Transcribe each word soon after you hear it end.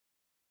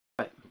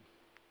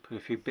put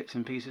a few bits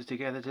and pieces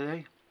together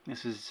today.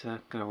 This is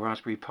got a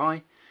Raspberry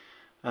Pi.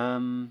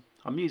 I'm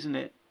using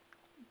it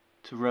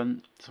to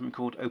run something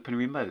called Open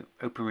Remote.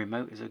 Open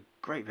Remote is a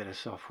great bit of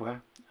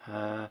software.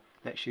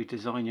 Lets you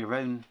design your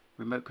own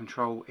remote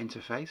control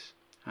interface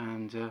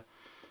and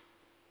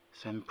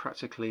send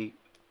practically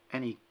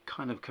any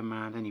kind of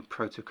command, any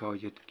protocol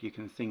you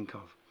can think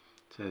of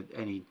to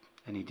any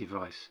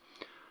device.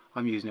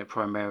 I'm using it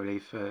primarily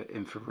for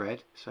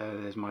infrared, so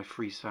there's my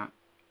FreeSat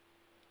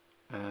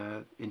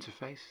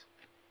interface.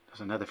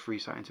 There's another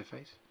FreeSat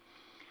interface.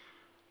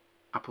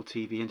 Apple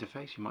TV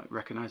interface, you might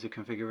recognize the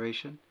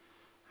configuration.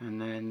 And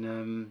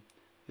then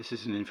this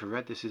is an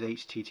infrared, this is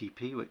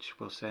HTTP, which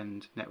will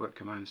send network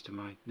commands to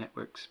my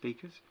network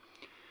speakers.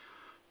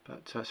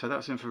 But so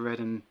that's infrared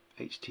and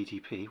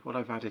HTTP. What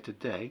I've added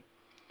today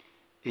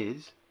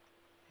is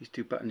these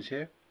two buttons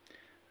here,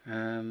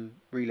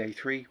 relay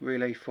 3,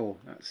 relay 4.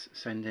 That's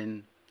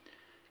sending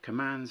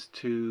commands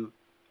to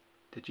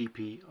the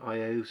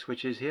GPIO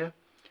switches here,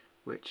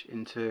 which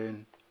in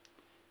turn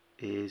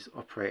is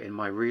operating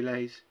my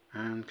relays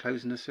and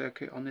closing the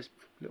circuit on this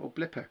little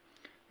blipper.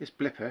 This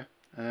blipper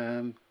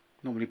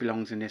normally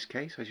belongs in this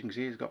case. As you can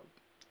see, it's got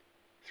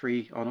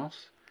 3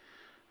 on-offs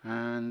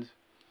and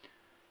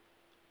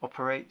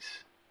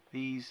operates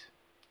these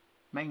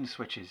main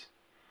switches.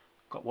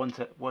 Got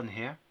one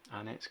here,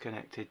 and it's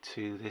connected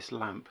to this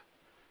lamp.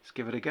 Let's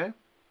give it a go.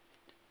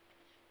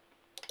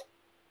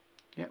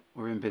 Yep,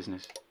 we're in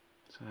business.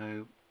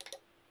 So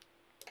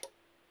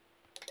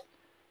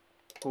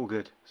all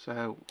good.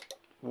 So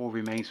all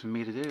remains for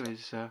me to do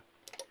is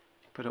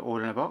put it all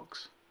in a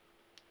box,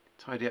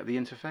 tidy up the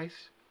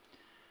interface,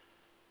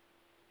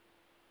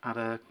 add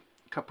a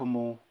couple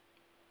more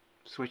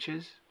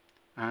switches,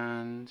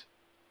 and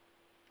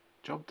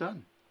job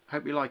done.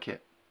 Hope you like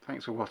it.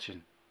 Thanks for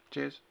watching.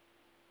 Cheers.